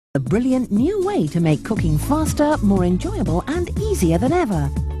A brilliant new way to make cooking faster, more enjoyable and easier than ever.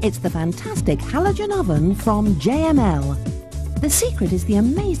 It's the fantastic halogen oven from JML. The secret is the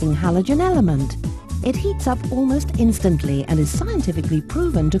amazing halogen element. It heats up almost instantly and is scientifically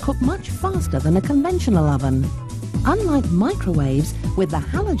proven to cook much faster than a conventional oven. Unlike microwaves, with the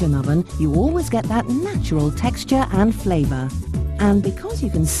halogen oven you always get that natural texture and flavour. And because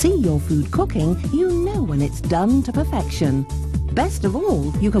you can see your food cooking, you know when it's done to perfection. Best of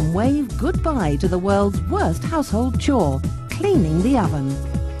all, you can wave goodbye to the world's worst household chore, cleaning the oven.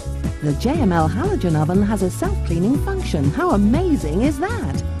 The JML halogen oven has a self-cleaning function. How amazing is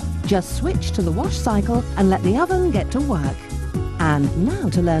that? Just switch to the wash cycle and let the oven get to work. And now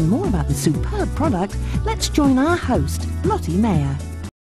to learn more about the superb product, let's join our host, Lottie Mayer.